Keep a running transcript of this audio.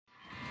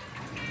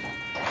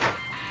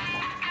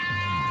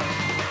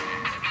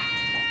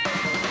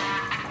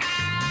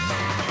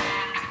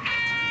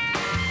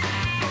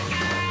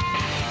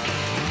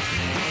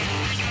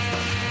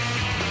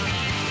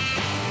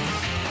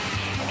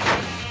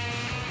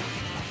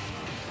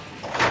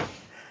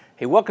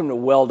Hey, welcome to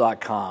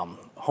Weld.com,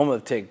 home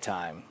of TIG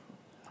time.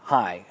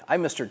 Hi,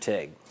 I'm Mr.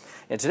 TIG,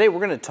 and today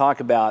we're going to talk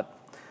about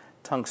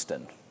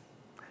tungsten.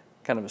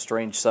 Kind of a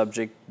strange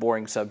subject,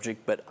 boring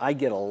subject, but I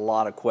get a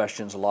lot of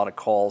questions, a lot of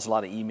calls, a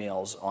lot of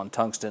emails on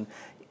tungsten,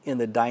 in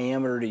the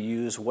diameter to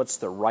use, what's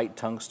the right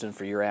tungsten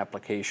for your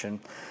application.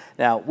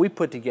 Now, we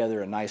put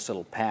together a nice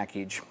little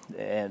package,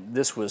 and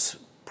this was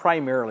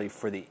primarily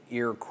for the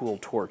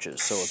air-cooled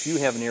torches. So if you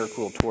have an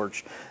air-cooled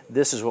torch,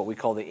 this is what we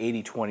call the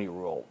 80-20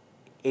 rule.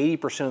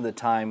 80% of the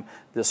time,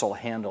 this will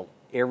handle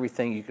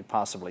everything you could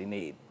possibly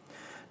need.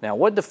 Now,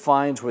 what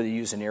defines whether you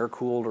use an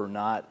air-cooled or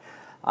not?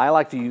 I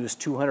like to use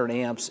 200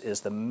 amps as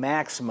the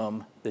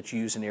maximum that you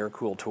use an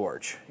air-cooled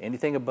torch.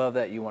 Anything above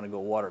that, you want to go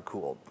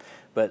water-cooled.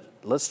 But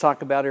let's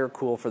talk about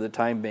air-cooled for the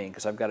time being,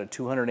 because I've got a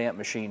 200 amp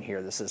machine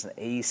here. This is an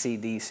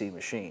AC/DC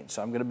machine,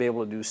 so I'm going to be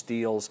able to do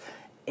steels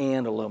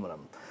and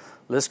aluminum.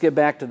 Let's get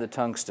back to the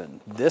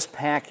tungsten. This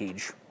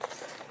package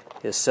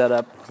is set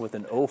up with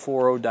an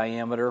 040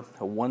 diameter,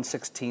 a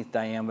 1/16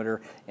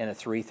 diameter, and a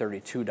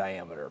 332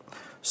 diameter.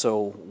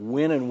 So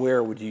when and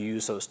where would you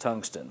use those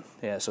tungsten?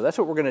 Yeah, so that's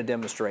what we're going to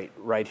demonstrate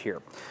right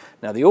here.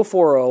 Now the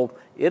 040,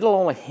 it'll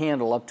only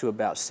handle up to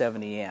about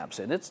 70 amps,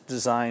 and it's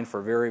designed for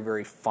very,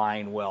 very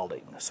fine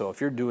welding. So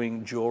if you're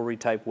doing jewelry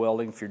type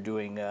welding, if you're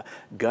doing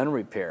gun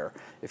repair,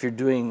 if you're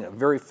doing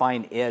very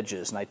fine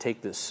edges, and I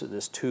take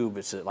this tube,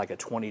 it's like a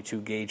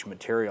 22 gauge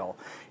material,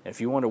 and if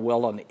you want to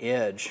weld on the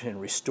edge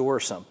and restore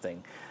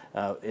something,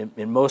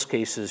 in most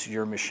cases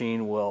your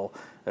machine will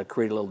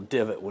create a little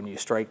divot when you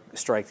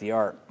strike the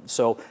arc.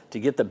 So to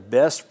get the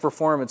best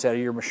performance out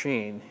of your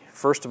machine,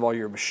 first of all,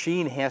 your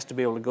machine has to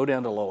be able to go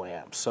down to low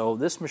amps. So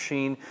this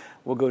machine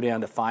will go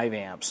down to 5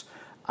 amps.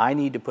 I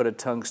need to put a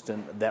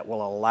tungsten that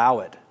will allow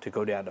it to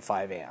go down to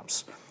 5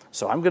 amps.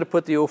 So I'm going to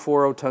put the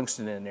 040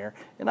 tungsten in there,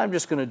 and I'm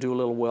just going to do a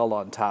little weld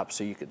on top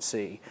so you can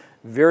see.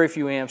 Very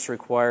few amps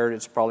required.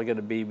 It's probably going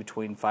to be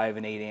between 5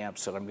 and 8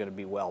 amps that I'm going to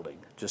be welding,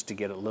 just to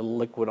get a little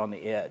liquid on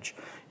the edge.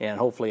 And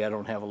hopefully I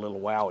don't have a little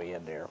wowie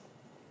in there.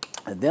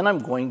 And then I'm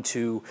going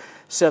to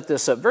set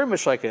this up very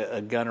much like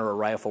a gun or a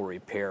rifle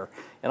repair.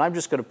 And I'm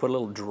just going to put a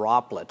little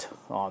droplet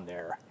on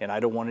there. And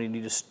I don't want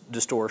any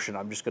distortion.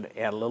 I'm just going to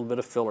add a little bit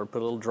of filler,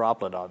 put a little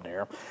droplet on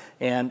there.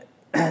 And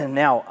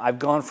now I've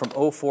gone from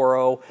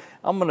 040,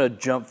 I'm going to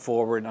jump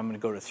forward and I'm going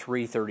to go to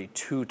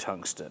 332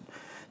 tungsten.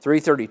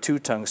 332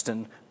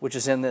 tungsten, which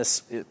is in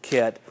this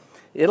kit,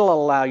 it'll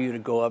allow you to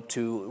go up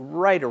to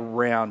right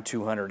around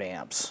 200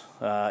 amps.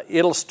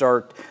 It'll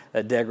start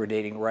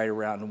degrading right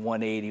around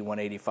 180,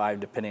 185,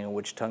 depending on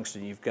which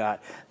tungsten you've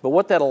got. But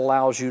what that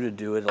allows you to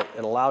do, it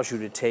allows you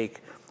to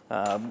take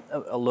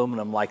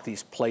aluminum like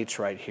these plates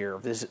right here.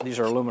 These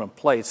are aluminum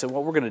plates, and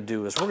what we're going to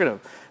do is we're going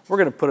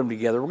to put them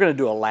together. We're going to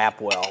do a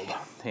lap weld,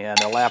 and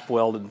a lap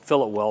weld and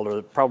fillet weld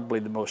are probably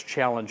the most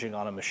challenging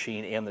on a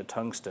machine and the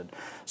tungsten.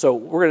 So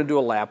we're going to do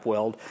a lap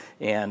weld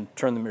and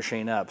turn the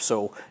machine up.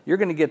 So you're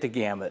going to get the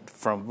gamut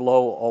from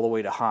low all the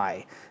way to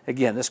high.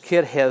 Again, this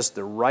kit has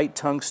the right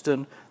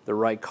tungsten, the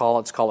right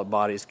collet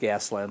bodies,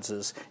 gas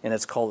lenses, and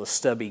it's called the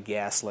stubby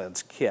gas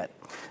lens kit.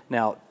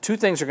 Now, two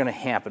things are going to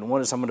happen.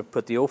 One is I'm going to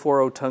put the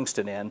 040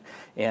 tungsten in,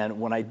 and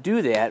when I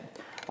do that,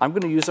 I'm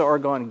going to use the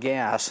argon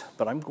gas,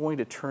 but I'm going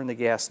to turn the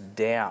gas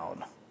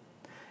down.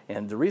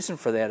 And the reason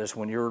for that is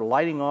when you're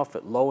lighting off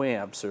at low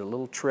amps, a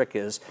little trick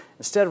is,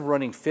 instead of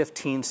running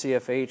 15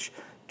 CFH,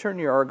 turn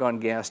your argon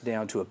gas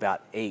down to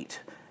about 8.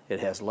 It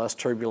has less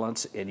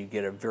turbulence, and you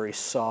get a very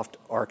soft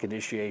arc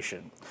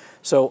initiation.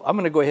 So I'm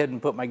going to go ahead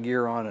and put my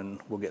gear on, and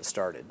we'll get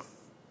started.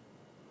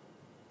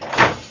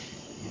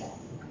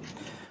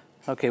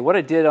 Okay, what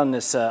I did on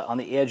this, on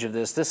the edge of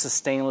this is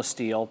stainless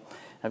steel.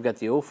 I've got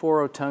the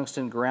 040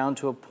 tungsten ground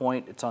to a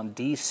point. It's on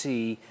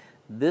DC.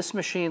 This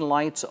machine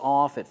lights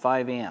off at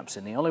 5 amps,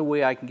 and the only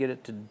way I can get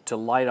it to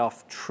light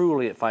off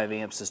truly at 5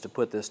 amps is to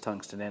put this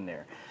tungsten in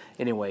there.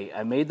 Anyway,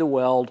 I made the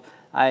weld.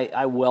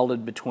 I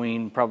welded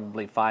between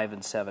probably 5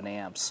 and 7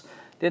 amps.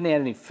 Didn't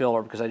add any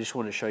filler because I just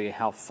wanted to show you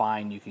how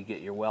fine you could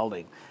get your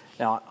welding.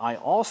 Now, I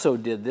also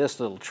did this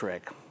little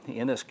trick.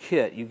 In this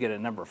kit, you get a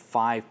number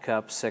 5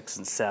 cup, 6,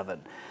 and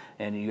 7.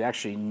 And you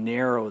actually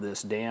narrow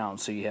this down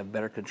so you have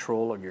better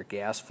control of your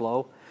gas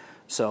flow.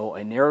 So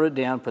I narrowed it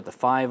down, put the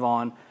 5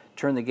 on,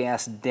 turned the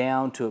gas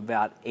down to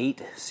about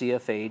 8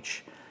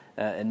 CFH,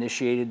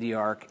 initiated the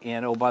arc,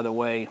 and oh, by the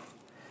way,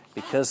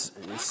 because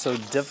it's so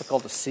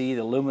difficult to see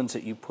the lumens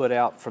that you put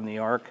out from the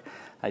arc,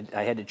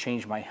 I had to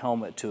change my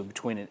helmet to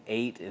between an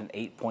 8 and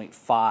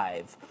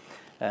 8.5.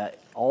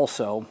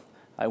 Also,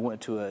 I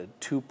went to a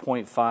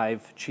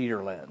 2.5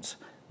 cheater lens.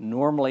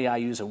 Normally I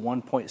use a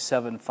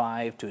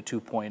 1.75 to a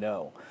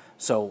 2.0.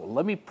 So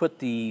let me put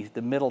the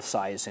middle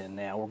size in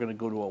now. We're going to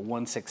go to a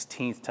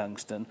 1/16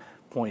 tungsten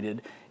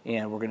pointed,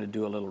 and we're going to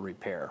do a little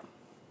repair.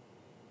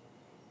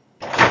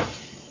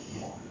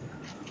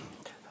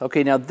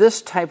 Okay, now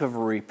this type of a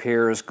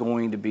repair is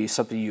going to be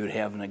something you would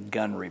have in a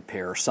gun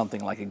repair,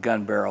 something like a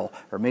gun barrel,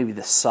 or maybe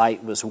the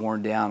sight was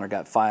worn down or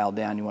got filed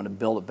down, you want to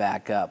build it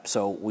back up.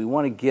 So we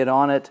want to get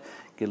on it,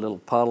 get a little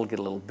puddle, get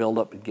a little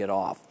buildup, and get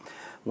off.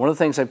 One of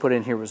the things I put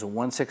in here was a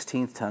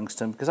 1/16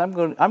 tungsten because I'm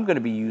going to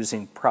be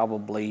using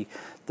probably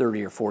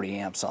 30 or 40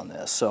 amps on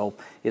this. So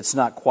it's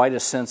not quite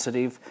as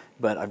sensitive,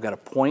 but I've got a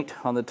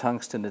point on the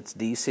tungsten, it's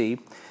DC,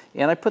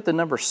 and I put the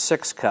number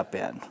 6 cup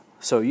in.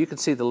 So you can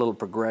see the little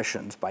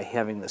progressions by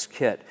having this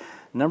kit.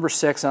 Number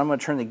 6, and I'm going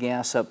to turn the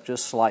gas up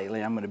just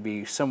slightly. I'm going to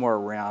be somewhere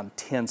around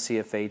 10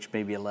 CFH,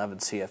 maybe 11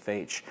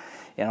 CFH.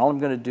 And all I'm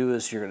going to do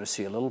is you're going to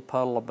see a little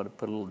puddle. I'm going to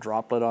put a little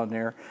droplet on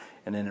there,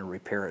 and then the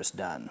repair is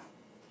done.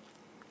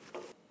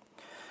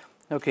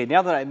 Okay,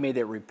 now that I made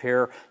that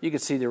repair, you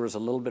can see there was a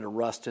little bit of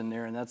rust in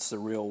there, and that's the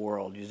real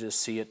world. You just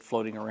see it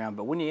floating around.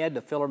 But when you add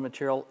the filler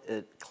material,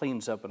 it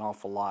cleans up an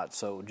awful lot.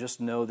 So just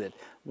know that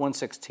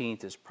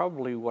 1/16 is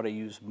probably what I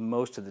use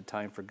most of the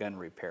time for gun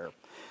repair.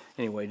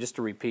 Anyway, just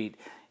to repeat,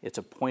 it's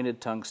a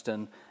pointed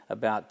tungsten,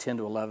 about 10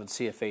 to 11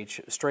 CFH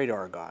straight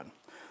argon.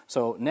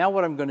 So now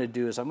what I'm going to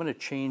do is I'm going to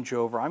change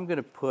over. I'm going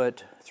to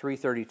put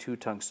 332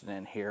 tungsten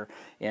in here,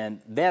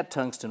 and that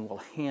tungsten will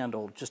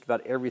handle just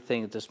about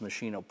everything that this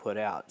machine will put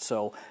out.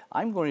 So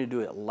I'm going to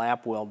do it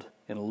lap weld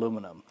in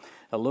aluminum.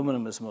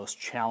 Aluminum is most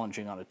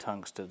challenging on a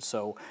tungsten,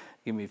 so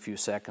give me a few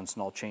seconds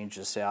and I'll change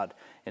this out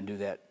and do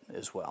that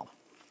as well.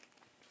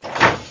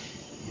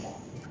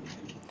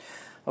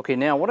 Okay,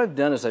 now what I've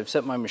done is I've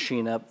set my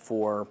machine up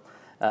for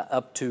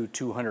up to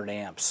 200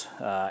 amps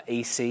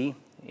AC,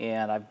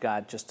 and I've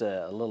got just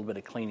a little bit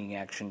of cleaning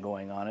action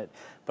going on it.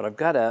 But I've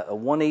got a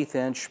 1/8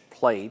 inch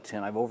plate,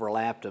 and I've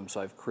overlapped them,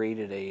 so I've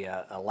created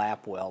a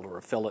lap weld, or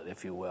a fillet,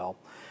 if you will.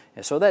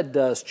 And so that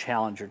does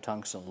challenge your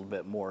tungsten a little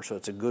bit more, so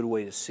it's a good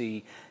way to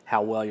see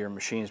how well your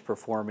machine is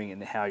performing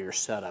and how your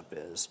setup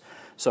is.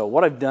 So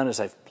what I've done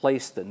is I've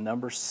placed the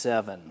number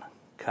 7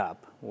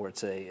 cup, or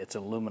it's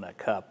Alumina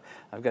cup.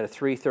 I've got a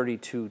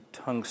 332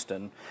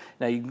 tungsten.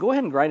 Now you can go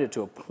ahead and grind it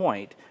to a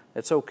point.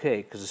 That's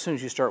okay, because as soon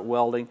as you start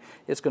welding,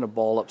 it's going to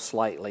ball up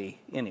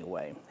slightly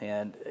anyway,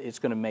 and it's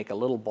going to make a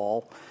little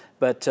ball.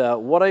 But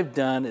what I've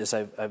done is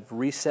I've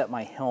reset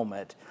my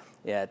helmet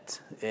at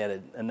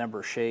a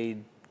number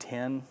shade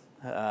 10.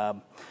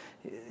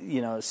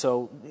 You know,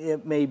 so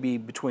it may be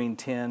between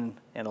 10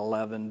 and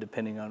 11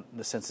 depending on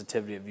the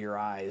sensitivity of your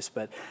eyes,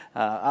 but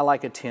I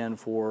like a 10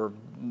 for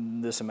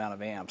this amount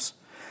of amps.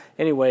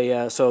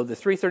 Anyway, so the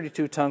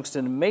 332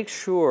 tungsten, make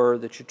sure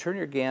that you turn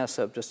your gas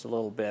up just a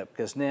little bit,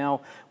 because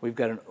now we've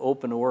got an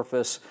open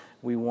orifice.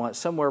 We want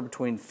somewhere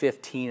between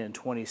 15 and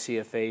 20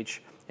 CFH,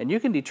 and you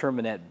can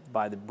determine that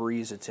by the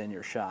breeze that's in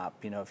your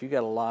shop. You know, if you've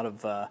got a lot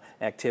of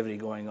activity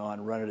going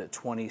on, run it at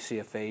 20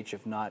 CFH.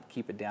 If not,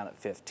 keep it down at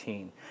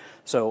 15.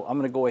 So I'm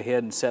going to go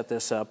ahead and set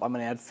this up. I'm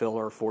going to add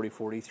filler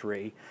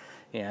 4043,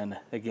 and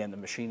again, the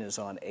machine is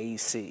on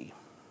AC.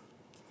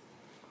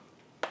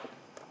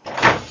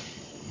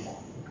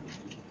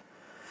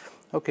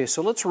 Okay,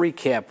 so let's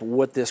recap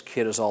what this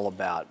kit is all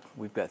about.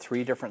 We've got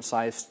 3 different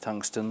sized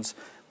tungstens.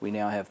 We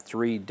now have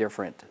 3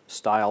 different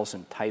styles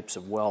and types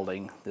of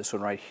welding. This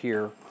one right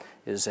here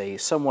is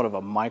somewhat of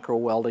a micro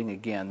welding.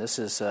 Again, this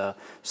is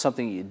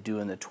something you do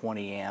in the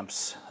 20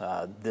 amps.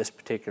 This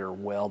particular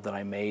weld that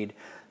I made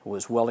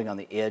was welding on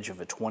the edge of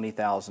a 20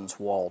 thousandths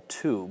wall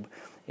tube,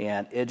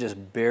 and it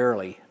just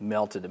barely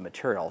melted the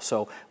material.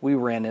 So we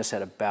ran this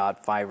at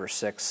about 5 or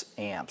 6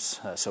 amps.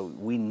 So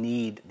we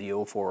need the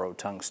 040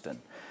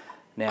 tungsten.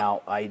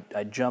 Now, I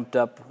jumped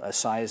up a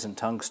size in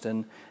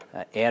tungsten,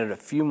 added a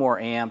few more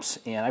amps,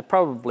 and I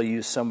probably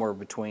used somewhere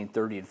between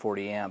 30 and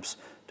 40 amps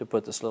to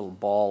put this little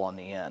ball on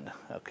the end.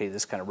 Okay,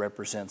 this kind of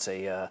represents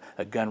a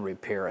gun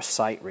repair, a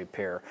sight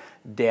repair.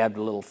 Dabbed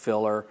a little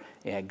filler,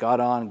 and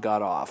got on,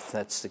 got off.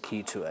 That's the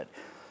key to it.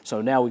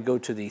 So now we go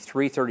to the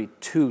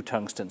 332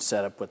 tungsten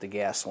setup with the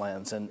gas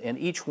lens, and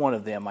each one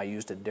of them I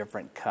used a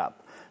different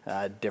cup,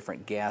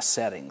 different gas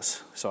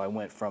settings. So I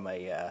went from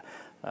a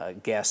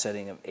gas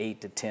setting of 8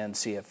 to 10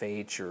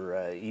 CFH,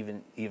 or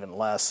even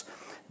less.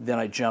 Then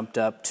I jumped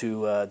up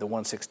to the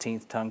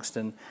 1/16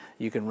 tungsten.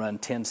 You can run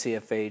 10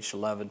 CFH,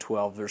 11,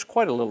 12. There's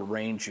quite a little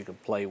range you can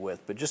play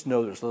with, but just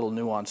know there's little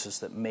nuances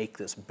that make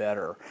this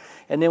better.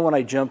 And then when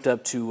I jumped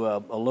up to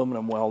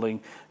aluminum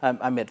welding,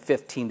 I'm at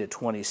 15 to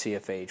 20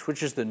 CFH,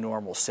 which is the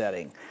normal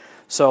setting.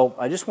 So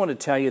I just want to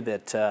tell you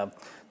that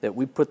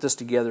we put this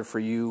together for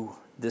you.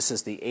 This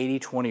is the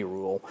 80-20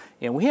 rule,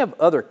 and we have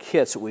other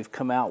kits that we've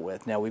come out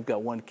with. Now we've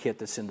got one kit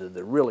that's into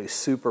the really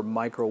super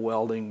micro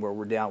welding, where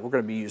we're going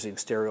to be using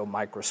stereo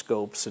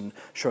microscopes and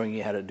showing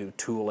you how to do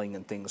tooling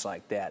and things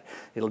like that.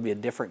 It'll be a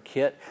different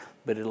kit,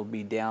 but it'll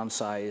be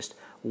downsized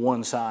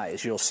one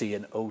size. You'll see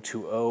an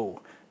 020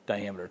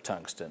 diameter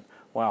tungsten.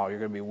 Wow, you're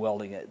going to be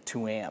welding at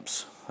 2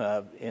 amps.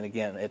 And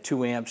again, at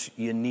 2 amps,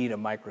 you need a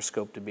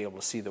microscope to be able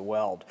to see the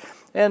weld.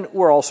 And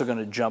we're also going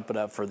to jump it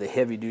up for the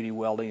heavy-duty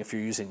welding. If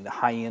you're using the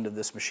high end of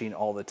this machine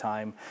all the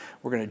time,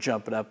 we're going to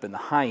jump it up in the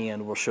high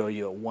end. We'll show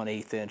you a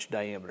 1/8 inch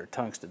diameter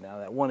tungsten. Now,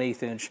 that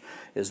 1/8 inch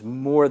is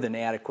more than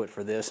adequate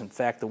for this. In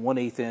fact, the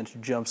 1/8 inch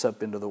jumps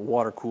up into the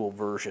water-cooled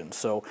version.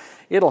 So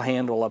it'll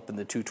handle up in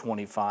the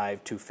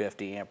 225,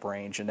 250 amp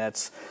range, and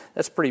that's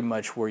pretty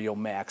much where you'll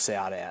max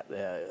out at.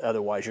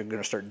 Otherwise, you're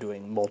going to start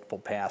doing multiple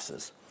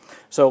passes.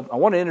 So I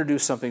want to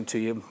introduce something to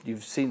you.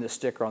 You've seen the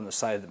sticker on the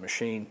side of the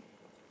machine.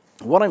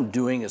 What I'm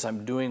doing is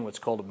I'm doing what's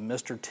called a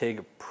Mr. TIG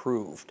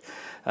approved.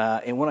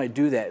 And when I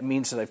do that, it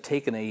means that I've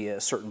taken a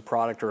certain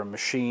product or a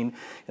machine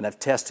and I've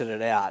tested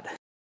it out.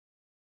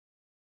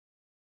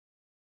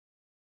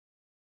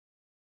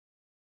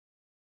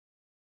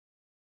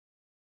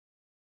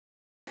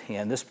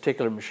 And this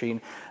particular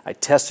machine, I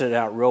tested it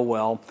out real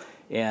well,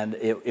 and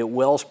it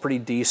welds pretty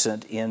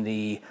decent in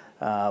the,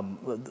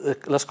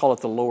 let's call it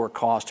the lower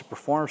cost. It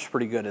performs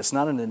pretty good. It's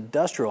not an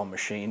industrial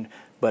machine,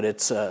 but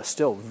it's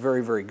still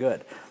very, very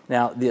good.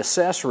 Now, the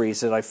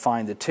accessories that I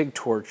find, the TIG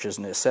torches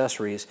and the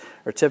accessories,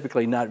 are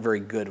typically not very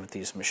good with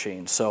these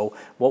machines. So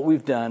what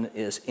we've done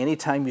is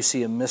anytime you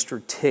see a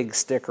Mr. TIG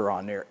sticker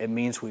on there, it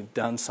means we've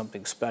done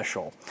something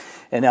special.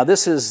 And now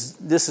this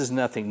is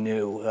nothing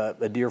new.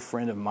 A dear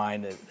friend of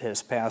mine that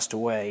has passed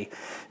away,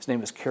 his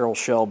name is Carol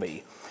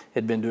Shelby,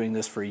 had been doing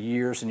this for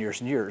years and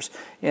years and years.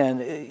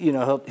 And you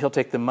know, he'll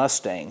take the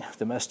Mustang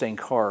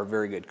car, a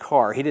very good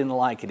car. He didn't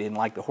like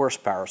the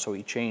horsepower, so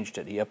he changed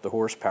it. He upped the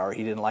horsepower.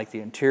 He didn't like the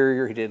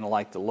interior. He didn't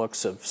like the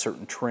looks of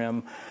certain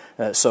trim,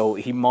 so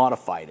he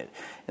modified it.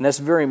 And that's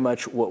very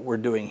much what we're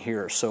doing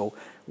here. So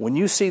when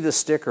you see the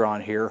sticker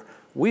on here,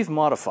 we've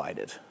modified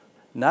it.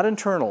 Not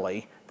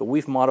internally, but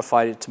we've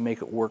modified it to make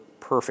it work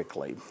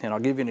perfectly. And I'll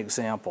give you an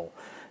example.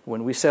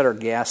 When we set our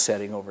gas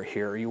setting over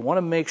here, you want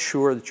to make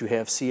sure that you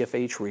have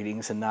CFH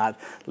readings and not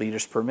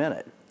liters per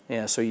minute.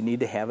 And so you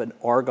need to have an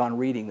argon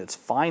reading that's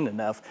fine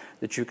enough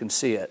that you can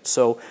see it.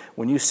 So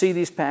when you see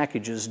these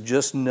packages,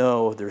 just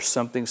know there's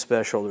something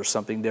special, there's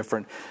something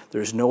different.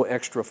 There's no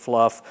extra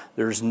fluff.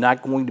 There's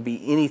not going to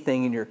be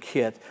anything in your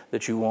kit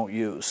that you won't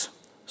use.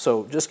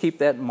 So just keep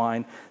that in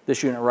mind.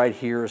 This unit right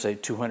here is a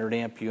 200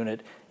 amp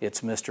unit.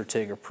 It's Mr.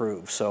 TIG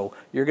approved. So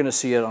you're going to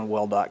see it on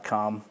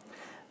Weld.com.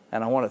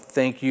 And I want to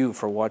thank you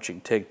for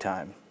watching TIG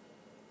Time.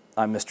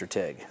 I'm Mr.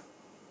 TIG.